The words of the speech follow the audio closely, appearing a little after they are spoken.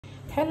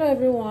Hello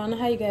everyone,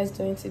 how you guys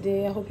doing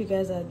today? I hope you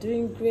guys are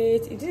doing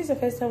great. If this is the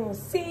first time of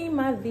seeing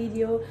my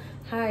video,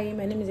 hi,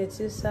 my name is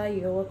Etusa.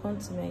 You're welcome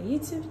to my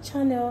YouTube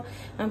channel.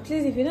 And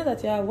please, if you know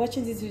that you are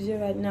watching this video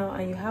right now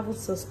and you haven't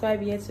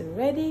subscribed yet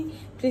already,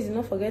 please do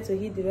not forget to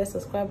hit the red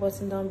subscribe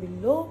button down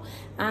below.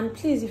 And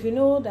please, if you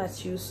know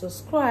that you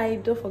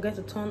subscribe, don't forget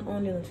to turn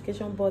on the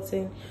notification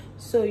button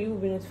so you will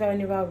be notified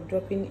whenever I'll be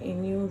dropping a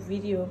new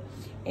video.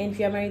 And if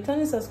you are my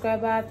returning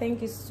subscriber,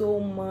 thank you so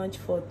much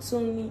for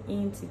tuning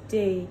in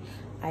today.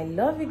 I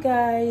love you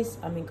guys,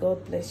 and may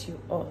God bless you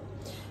all.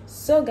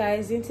 So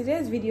guys, in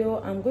today's video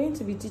I'm going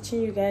to be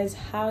teaching you guys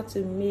how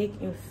to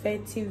make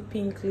effective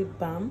pink lip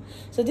balm.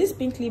 So this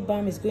pink lip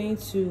balm is going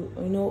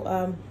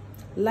to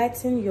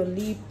lighten your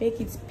lip, make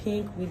it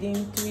pink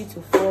within 3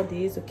 to 4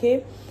 days,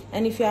 okay?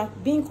 And if you are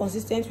being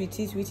consistent with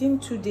it, within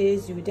 2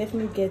 days you will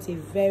definitely get a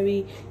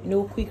very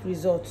quick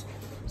result.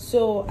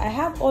 So I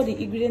have all the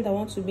ingredients I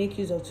want to make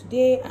use of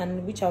today,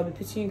 and which I'll be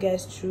putting you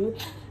guys through.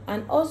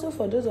 And also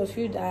for those of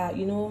you that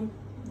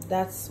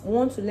that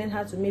want to learn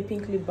how to make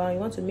pink lip balm, you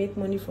want to make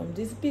money from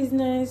this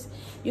business,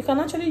 you can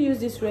actually use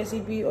this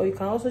recipe, or you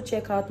can also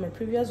check out my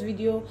previous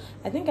video.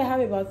 I think I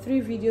have about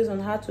 3 videos on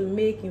how to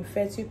make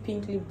effective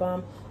pink lip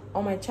balm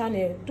on my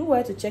channel. Do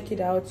well to check it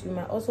out. You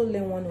might also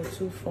learn 1 or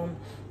 2 from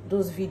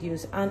those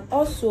videos. And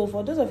also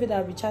for those of you that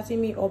will be chatting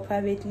me or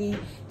privately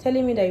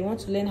telling me that you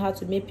want to learn how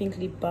to make pink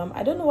lip balm,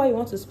 I don't know why you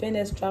want to spend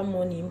extra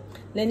money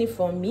learning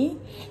from me,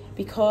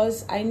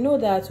 because I know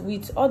that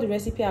with all the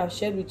recipe I've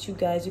shared with you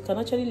guys, you can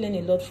actually learn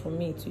a lot from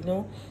it,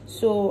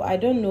 so I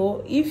don't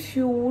know, if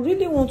you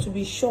really want to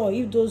be sure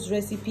if those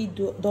recipe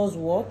does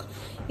work,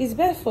 it's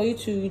best for you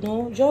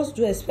to just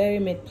do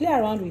experiment, play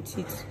around with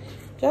it.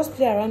 Just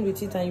play around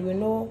with it and you will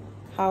know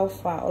how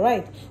far. All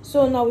right,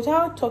 so now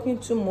without talking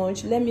too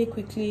much, let me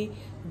quickly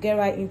get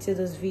right into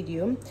this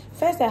video.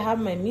 First, I have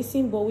my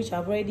mixing bowl, which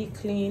I've already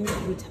cleaned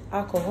with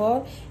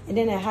alcohol, and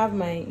then I have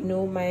my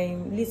my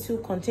little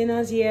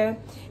containers here,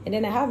 and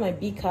then I have my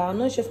beaker. I'm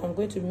not sure if I'm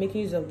going to be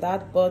making use of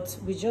that, but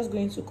we're just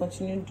going to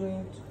continue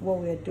doing what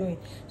we're doing.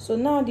 So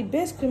now the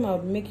base cream I'll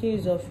be making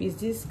use of is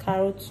this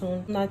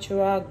Carotone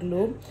Natural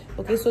Glow.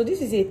 Okay, so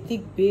this is a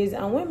thick base,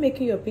 and when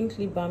making your pink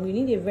lip balm, you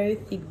need a very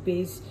thick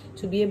base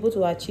to be able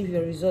to achieve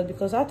your result,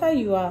 because after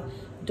you are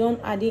done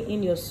adding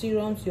in your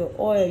serums, your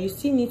oil, you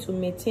still need to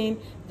maintain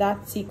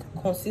that thick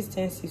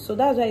consistency. So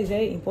that's why it's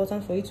very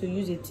important for you to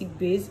use a thick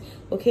base,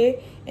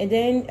 okay? And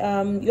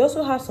then you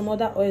also have some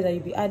other oils that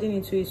you'll be adding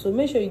into it, so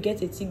make sure you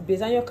get a thick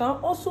base. And you can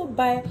also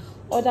buy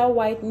other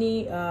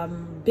whitening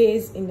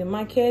base in the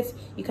market.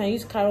 You can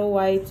use Caro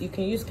White, you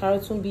can use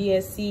Carotone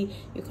BSC,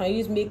 you can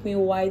use Make Me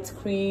White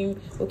cream,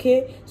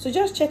 okay? So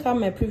just check out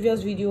my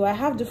previous video. I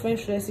have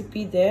different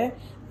recipe there,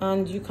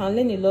 and you can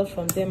learn a lot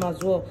from them as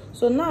well.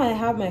 So now I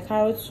have my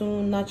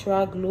Carotone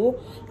Natural Glow.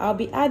 I'll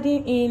be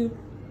adding in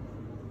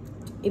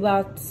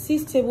about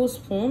 6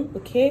 tablespoons,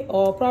 okay?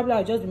 Or probably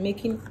I'll just be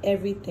making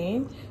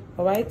everything,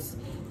 all right?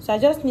 So I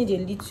just need a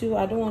little,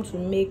 I don't want to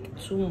make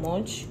too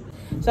much.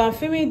 So I'm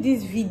filming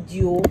this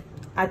video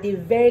at a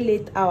very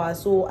late hour,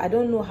 so I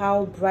don't know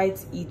how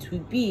bright it will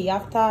be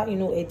after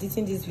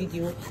editing this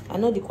video. I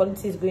know the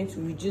quality is going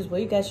to reduce, but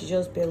you guys should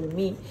just bear with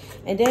me.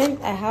 And then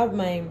I have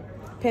my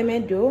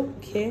peppermint dough,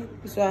 okay?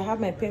 So I have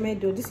my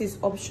peppermint dough. This is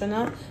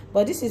optional,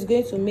 but this is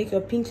going to make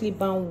your pink lip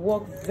balm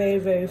work very,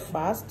 very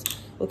fast,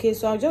 okay?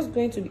 So I'm just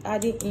going to be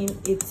adding in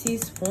a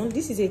teaspoon.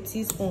 This is a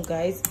teaspoon,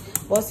 guys,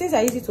 but since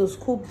I use it to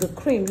scoop the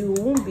cream, you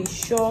won't be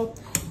sure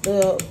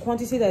the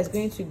quantity that is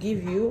going to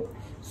give you,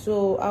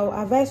 so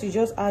I'll advise you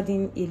just add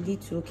in a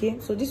little,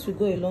 okay? So this will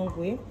go a long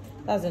way.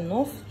 That's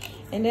enough.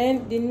 And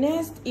then the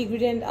next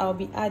ingredient I'll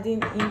be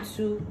adding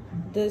into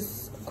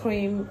this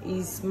cream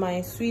is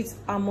my sweet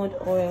almond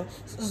oil.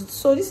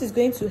 So this is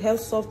going to help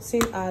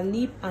soften our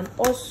lip, and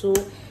also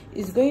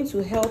is going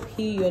to help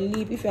heal your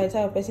lip if you're the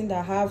type of person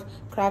that have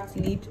cracked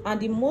lips. And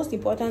the most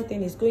important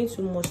thing is going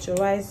to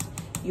moisturize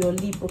your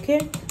lip,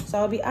 okay? So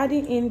I'll be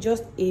adding in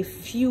just a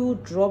few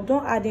drops.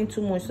 Don't add in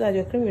too much so that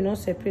your cream will not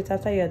separate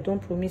after you are done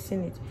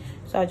promixing it.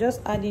 So I'll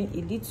just add in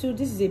a little.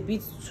 This is a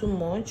bit too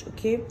much,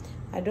 okay?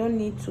 I don't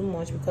need too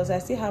much because I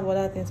still have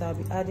other things I'll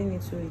be adding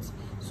into it.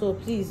 So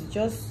please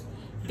just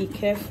be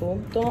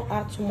careful. Don't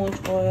add too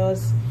much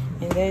oils,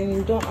 and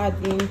then don't add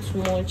in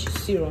too much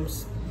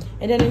serums.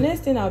 And then the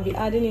next thing I'll be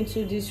adding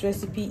into this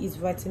recipe is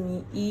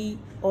vitamin E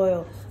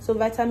oil. So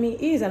vitamin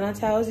E is an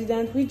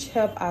antioxidant which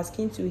helps our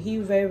skin to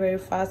heal very, very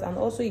fast, and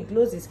also it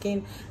glows the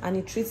skin and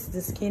it treats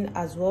the skin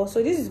as well.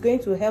 So this is going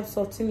to help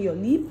soften your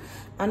lip,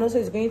 and also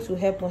it's going to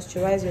help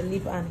moisturize your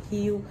lip and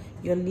heal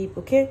your lip,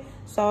 okay?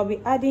 So I'll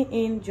be adding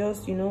in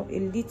just a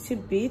little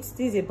bit. This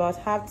is about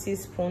half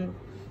teaspoon,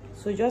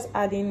 so just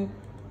adding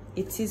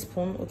a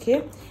teaspoon,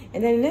 okay?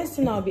 And then the next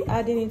thing I'll be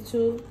adding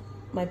into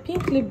my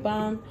pink lip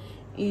balm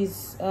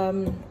is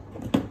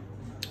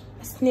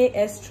snail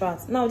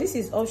extract. Now this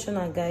is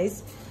optional,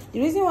 guys. The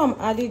reason why I'm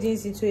adding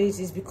this into it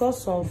is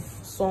because of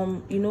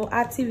some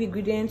active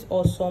ingredients,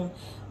 or some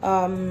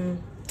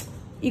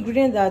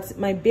ingredient that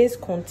my base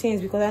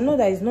contains, because I know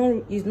that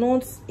it's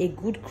not a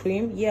good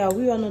cream. Yeah,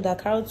 we all know that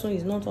carotone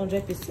is not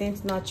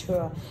 100%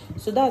 natural,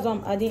 so that's why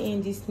I'm adding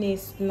in this snail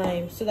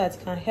slime, so that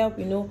it can help,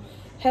 you know,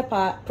 help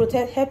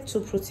to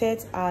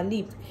protect our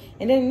lip.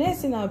 And then the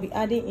next thing I'll be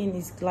adding in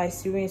is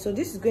glycerin. So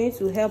this is going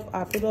to help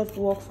our product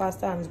work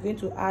faster, and it's going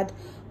to add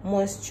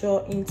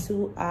moisture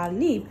into our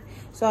lip.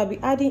 So I'll be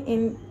adding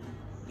in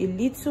a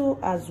little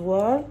as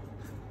well.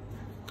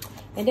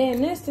 And then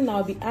the next thing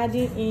I'll be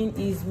adding in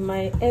is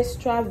my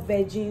extra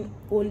virgin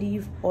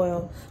olive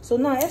oil. So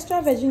now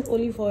extra virgin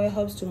olive oil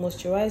helps to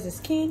moisturize the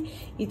skin,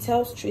 it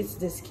helps treat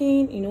the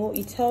skin, you know,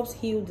 it helps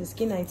heal the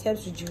skin, and it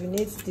helps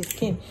rejuvenate the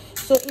skin.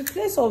 So in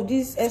place of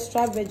this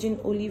extra virgin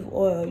olive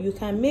oil, you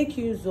can make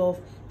use of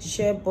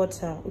shea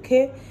butter.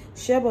 Okay,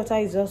 shea butter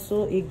is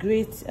also a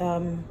great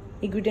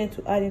ingredient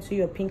to add into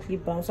your pink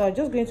lip balm. So I'm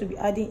just going to be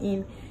adding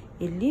in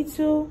a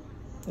little.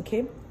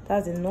 Okay,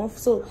 that's enough.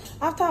 So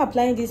after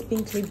applying this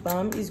pink lip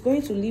balm, it's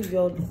going to leave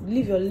your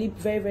lip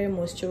very, very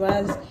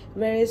moisturized,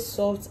 very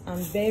soft, and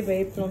very,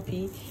 very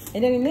plumpy.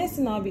 And then the next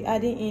thing I'll be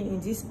adding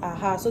in this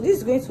AHA. So this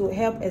is going to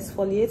help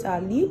exfoliate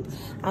our lip,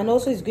 and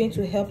also it's going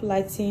to help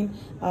lighten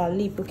our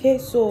lip. Okay,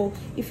 so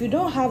if you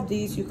don't have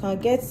this, you can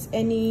get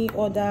any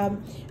other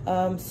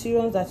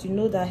serums that you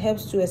know that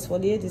helps to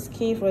exfoliate the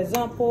skin. For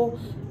example,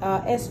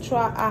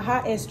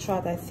 AHA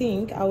extract. I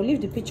think I will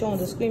leave the picture on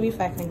the screen if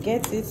I can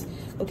get it.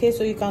 Okay,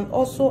 so you can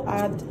also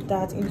add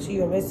that into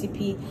your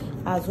recipe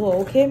as well.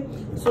 Okay,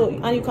 so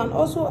and you can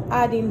also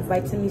add in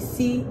vitamin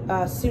C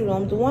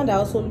serum, the one that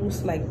also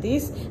looks like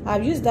this.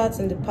 I've used that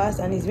in the past,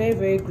 and it's very,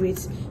 very great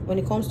when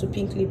it comes to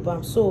pink lip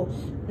balm. So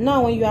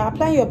now when you are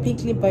applying your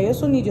pink lip balm, you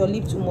also need your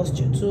lip to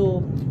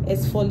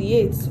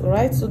exfoliate. All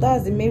right, so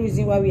that's the main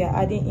reason why we are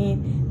adding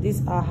in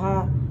this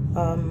AHA.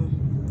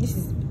 This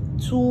is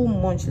too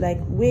much, like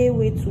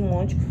way too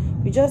much.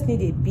 We just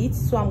need a bit,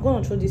 so I'm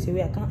gonna throw this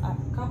away. I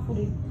can't put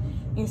it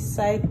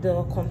inside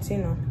the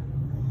container.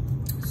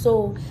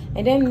 So,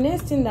 and then the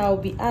next thing that I'll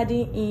be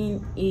adding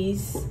in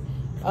is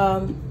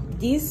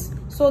this.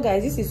 So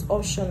guys, this is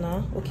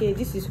optional. Okay,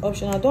 this is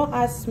optional. Don't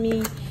ask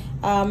me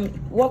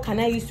what can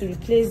I use to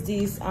replace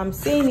this. I'm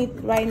saying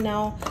it right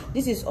now,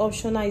 this is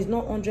optional. It's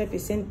not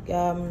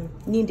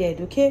 100%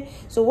 needed. Okay,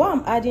 so why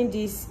I'm adding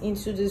this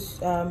into this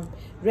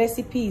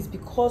recipe is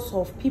because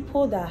of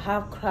people that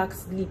have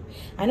cracked lip.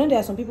 I know there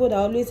are some people that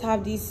always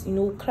have this, you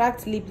know,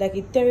 cracked lip, like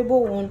a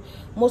terrible one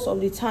most of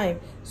the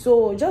time.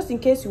 So just in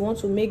case you want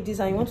to make this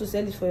and you want to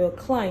sell it for your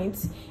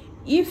clients,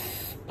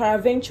 if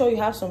peradventure you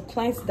have some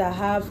clients that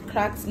have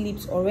cracked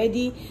lips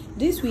already,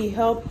 this will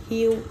help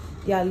heal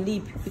their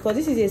lip, because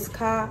this is a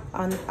scar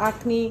and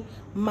acne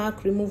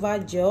mark remover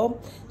gel.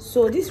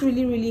 So this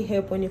really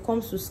help when it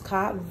comes to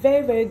scar.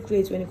 Very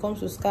great when it comes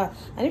to scar.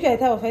 And if you're the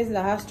type of person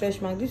that have stretch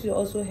mark, this will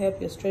also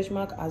help your stretch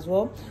mark as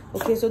well.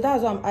 Okay, so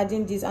that's why I'm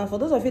adding this. And for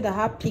those of you that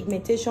have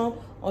pigmentation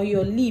on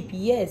your lip,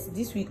 yes,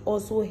 this will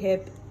also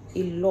help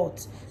a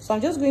lot. So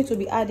I'm just going to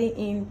be adding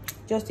in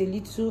just a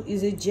little.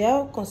 Is a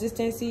gel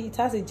consistency, it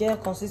has a gel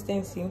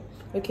consistency.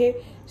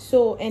 Okay,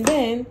 so and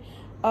then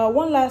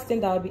one last thing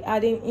that I'll be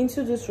adding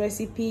into this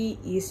recipe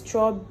is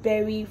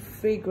strawberry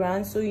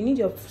fragrance. So you need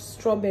your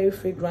strawberry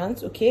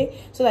fragrance, okay,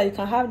 so that you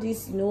can have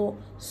this, you know,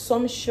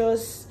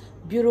 sumptuous,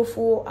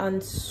 beautiful,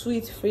 and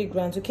sweet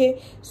fragrance.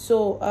 Okay,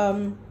 so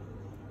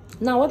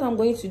now what I'm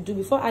going to do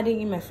before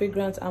adding in my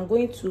fragrance, I'm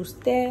going to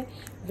stir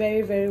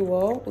very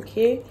well,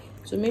 okay,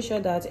 to make sure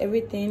that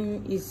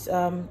everything is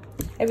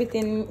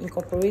everything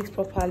incorporates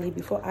properly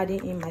before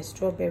adding in my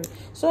strawberry.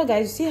 So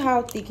guys, you see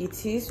how thick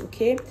it is.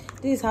 Okay,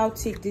 this is how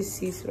thick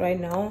this is right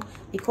now,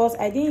 because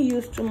I didn't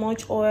use too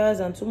much oils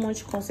and too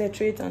much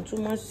concentrate and too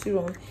much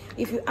serum.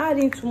 If you add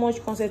in too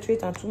much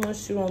concentrate and too much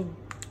serum,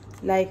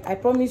 like I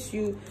promise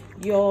you,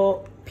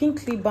 your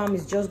pink lip balm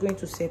is just going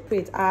to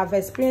separate. I have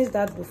experienced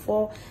that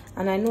before,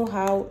 and I know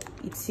how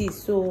it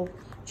is. So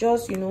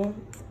just, you know,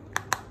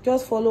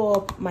 just follow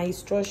up my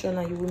instruction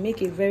and you will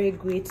make a very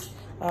great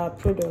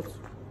product.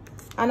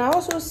 And I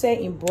also sell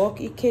in bulk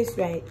in case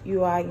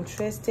you are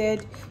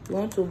interested, you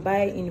want to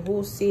buy in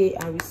wholesale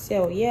and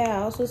resell. Yeah,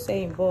 I also sell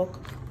in bulk.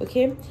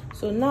 Okay,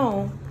 so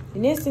now the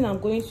next thing I'm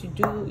going to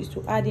do is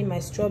to add in my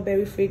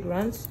strawberry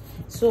fragrance.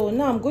 So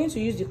now I'm going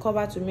to use the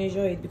cover to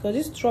measure it, because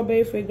this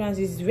strawberry fragrance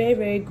is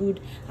very good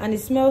and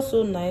it smells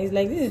so nice.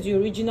 Like, this is the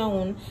original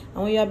one,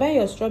 and when you are buying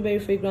your strawberry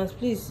fragrance,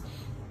 please,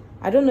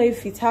 I don't know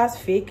if it has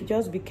fake,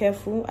 just be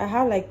careful. I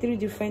have like 3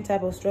 different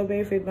types of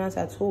strawberry fragrance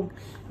at home.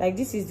 Like,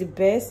 this is the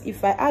best.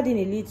 If I add in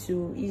a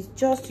little, it's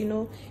just, you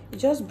know, it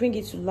just bring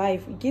it to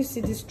life. It gives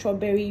it this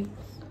strawberry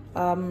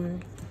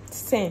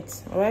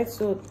scent. All right,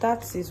 so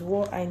that is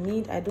what I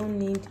need. I don't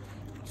need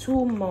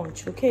too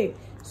much. Okay,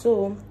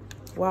 so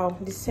wow,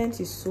 the scent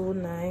is so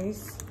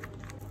nice.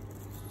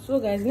 So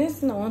guys, next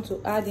thing I want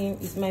to add in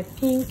is my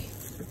pink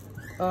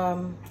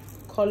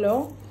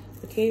color.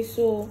 Okay,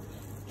 so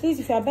please,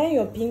 if you are buying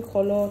your pink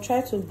color, try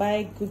to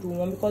buy good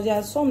one, because there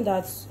are some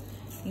that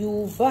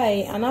you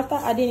buy and after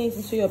adding it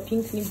into your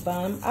pink lip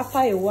balm, after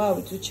a while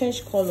it will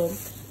change color.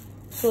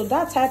 So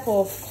that type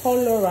of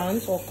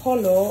colorant or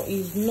color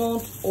is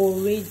not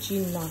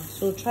original,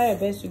 so try your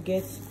best to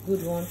get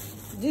good one.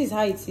 This is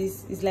how it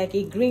is. It's like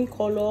a green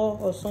color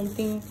or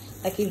something,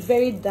 like a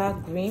very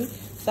dark green.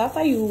 So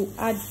after you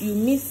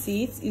mix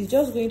it, it's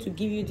just going to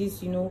give you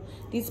this, you know,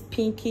 this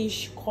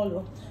pinkish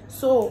color.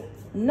 So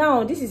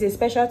now this is a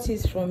special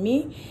tip from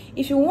me.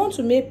 If you want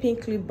to make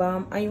pink lip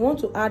balm and you want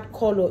to add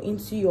color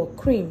into your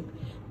cream,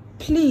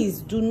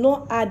 please do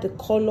not add the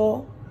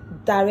color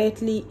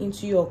directly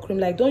into your cream.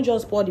 Like, don't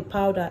just pour the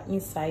powder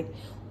inside.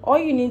 All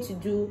you need to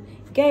do,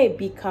 get a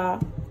beaker,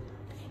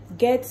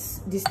 get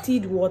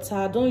distilled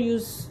water. Don't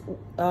use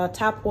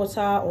tap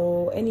water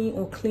or any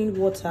unclean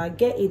water.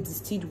 Get a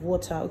distilled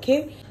water.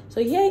 Okay,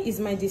 so here is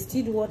my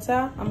distilled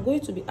water. I'm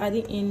going to be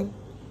adding in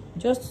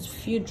just a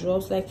few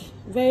drops, like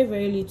very,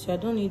 very little. I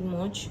don't need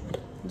much.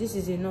 This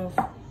is enough.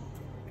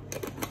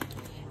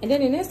 And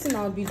then the next thing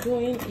I'll be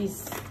doing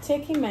is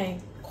taking my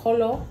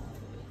color.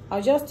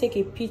 I'll just take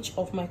a pinch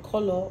of my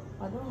color.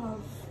 I don't have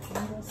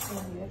another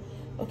spoon here.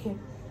 Okay,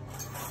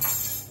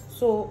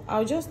 so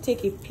I'll just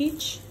take a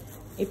pinch.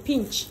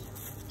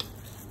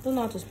 Don't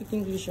know how to speak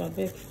English, I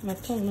beg. My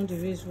tongue not the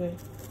raise well.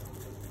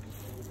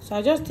 So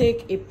I'll just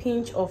take a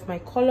pinch of my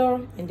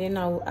color and then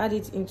I will add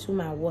it into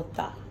my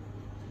water.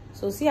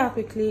 So see how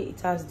quickly it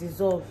has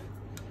dissolved.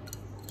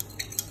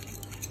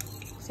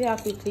 See how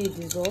quickly it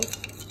dissolves.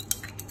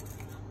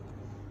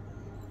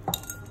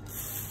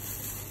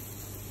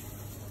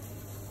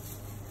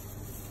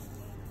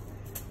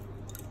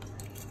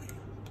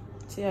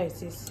 See how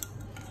it is.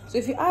 So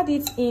if you add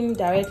it in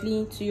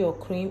directly to your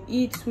cream,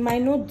 it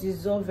might not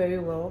dissolve very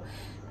well,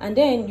 and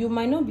then you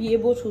might not be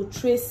able to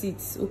trace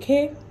it.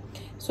 Okay,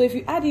 so if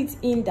you add it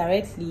in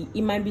directly,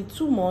 it might be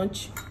too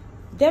much.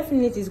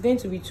 Definitely it's going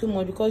to be too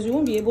much because you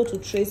won't be able to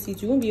trace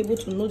it. You won't be able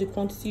to know the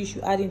quantity you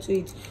should add into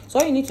it. So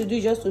all you need to do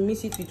is just to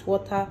mix it with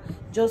water,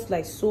 just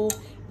like so.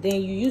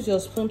 Then you use your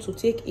spoon to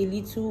take a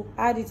little,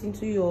 add it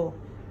into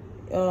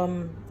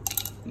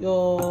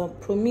your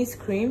promise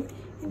cream,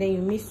 and then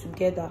you mix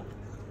together.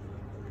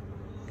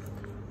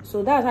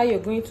 So that's how you're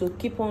going to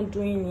keep on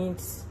doing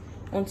it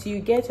until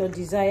you get your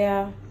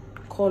desired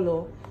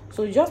color.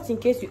 So just in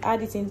case you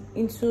add it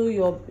into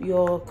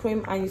your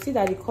cream and you see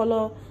that the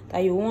color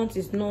that you want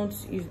is not,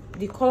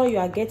 the color you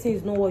are getting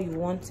is not what you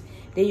want,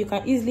 then you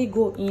can easily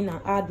go in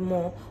and add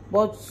more.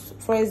 But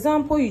for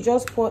example, you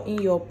just pour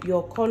in your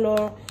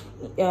color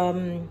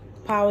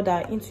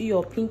powder into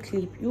your pink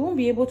lip, you won't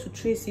be able to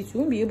trace it, you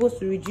won't be able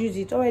to reduce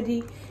it.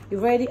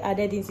 You've already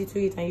added into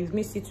it and you've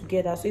mixed it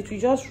together, so it will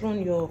just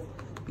ruin your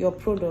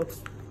product.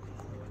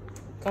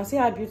 You can see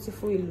how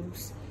beautiful it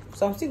looks.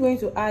 So I'm still going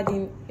to add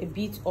in a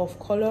bit of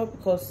color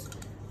because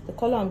the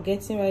color I'm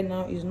getting right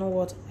now is not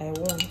what I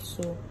want.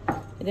 So,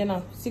 and then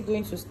I'm still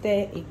going to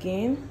stir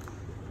again.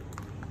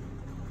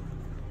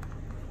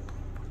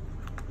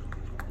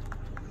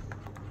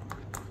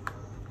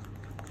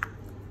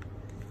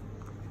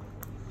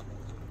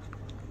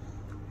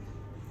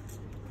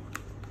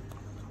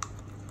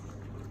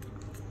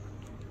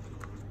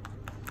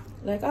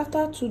 Like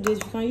after 2 days,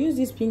 you can use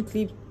this pink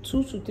lip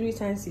 2 to 3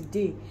 times a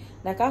day.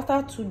 Like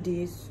after 2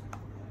 days,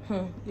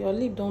 your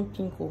lip don't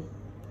pink. Oh,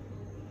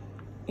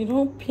 you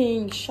don't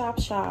pink sharp,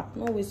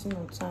 not wasting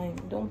no time.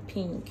 Don't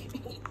pink.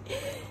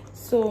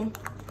 So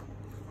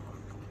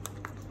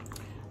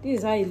this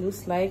is how it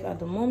looks like at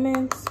the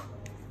moment.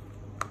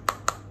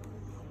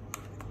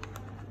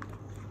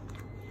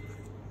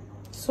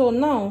 So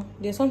now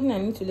there's something I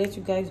need to let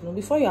you guys know.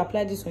 Before you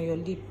apply this on your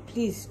lip,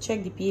 please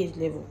check the pH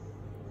level.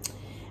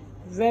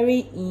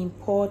 Very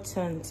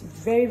important,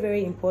 very,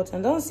 very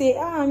important. Don't say,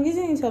 I'm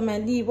using it on my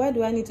lip, why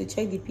do I need to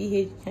check the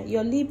pH?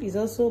 Your lip is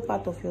also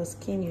part of your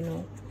skin, you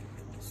know.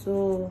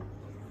 So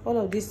all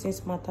of these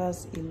things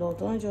matters a lot.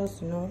 Don't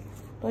just, don't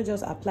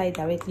just apply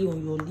directly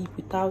on your lip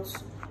without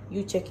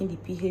you checking the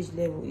pH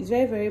level. It's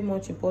very, very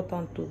much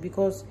important too,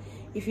 because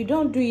if you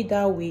don't do it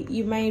that way,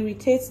 it might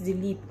irritate the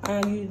lip,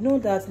 and you know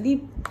that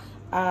lip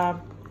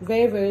are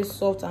very, very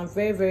soft and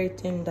very, very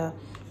tender.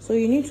 So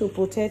you need to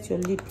protect your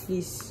lip,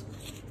 please.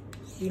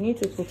 You need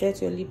to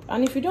protect your lip.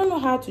 And if you don't know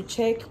how to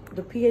check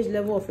the pH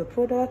level of your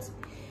product,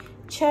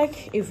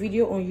 check a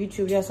video on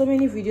YouTube. There are so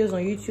many videos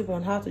on YouTube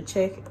on how to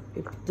check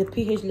the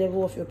pH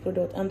level of your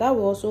product, and that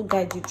will also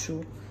guide you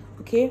through.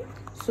 Okay,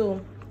 so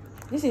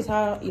this is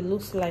how it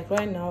looks like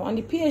right now, and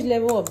the pH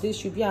level of this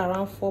should be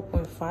around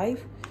 4.5.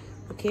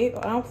 okay,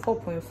 around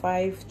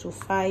 4.5 to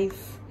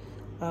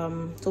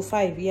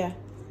 5 yeah.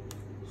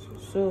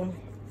 So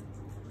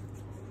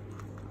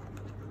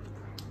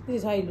this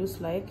is how it looks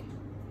like.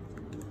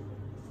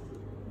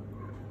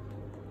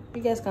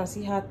 You guys can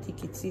see how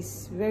thick it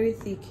is, very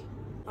thick.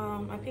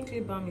 My pink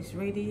lip balm is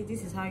ready.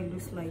 This is how it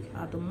looks like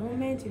at the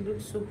moment. It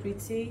looks so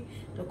pretty.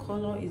 The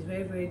color is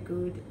very, very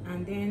good,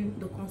 and then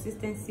the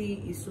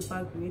consistency is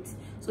super great.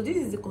 So this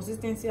is the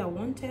consistency I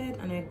wanted,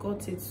 and I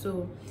got it.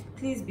 So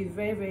please be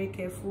very, very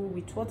careful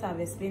with what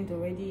I've explained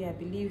already. I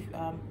believe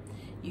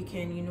you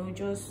can,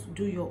 just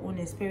do your own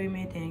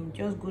experiment and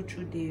just go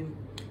through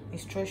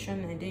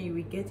instruction, and then you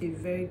will get a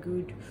very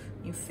good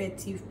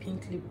effective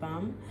pink lip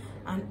balm.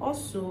 And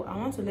also I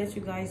want to let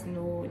you guys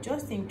know,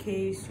 just in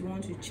case you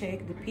want to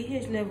check the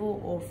pH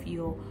level of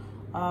your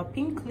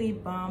pink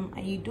lip balm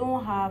and you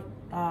don't have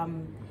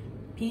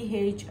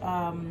pH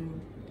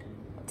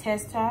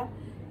tester,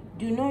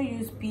 do not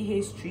use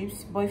pH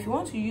strips. But if you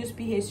want to use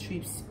pH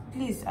strips,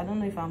 please, I don't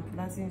know if I'm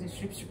pronouncing the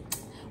strips,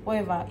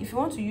 whatever, if you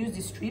want to use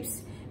the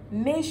strips,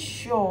 make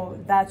sure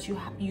that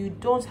you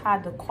don't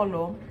have the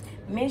color.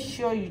 Make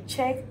sure you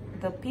check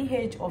the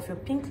pH of your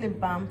pink lip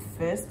balm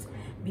first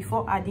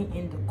before adding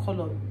in the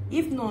color.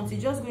 If not,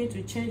 it's just going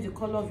to change the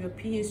color of your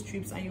pH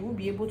strips and you won't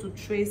be able to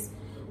trace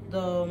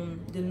the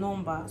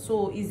number.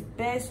 So it's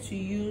best to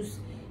use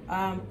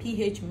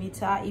pH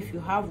meter if you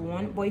have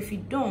one, but if you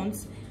don't,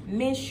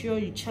 make sure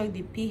you check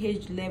the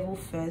pH level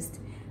first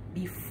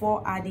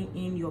before adding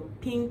in your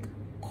pink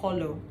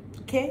color.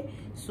 Okay,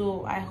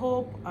 so I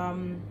hope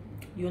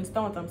you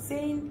understand what I'm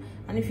saying.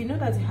 And if you know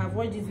that you have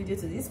watched this video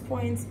to this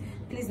point,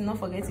 please do not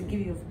forget to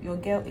give your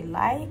girl a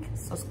like,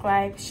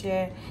 subscribe,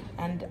 share,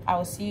 and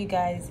I'll see you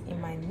guys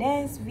in my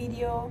next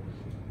video.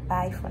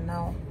 Bye for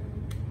now.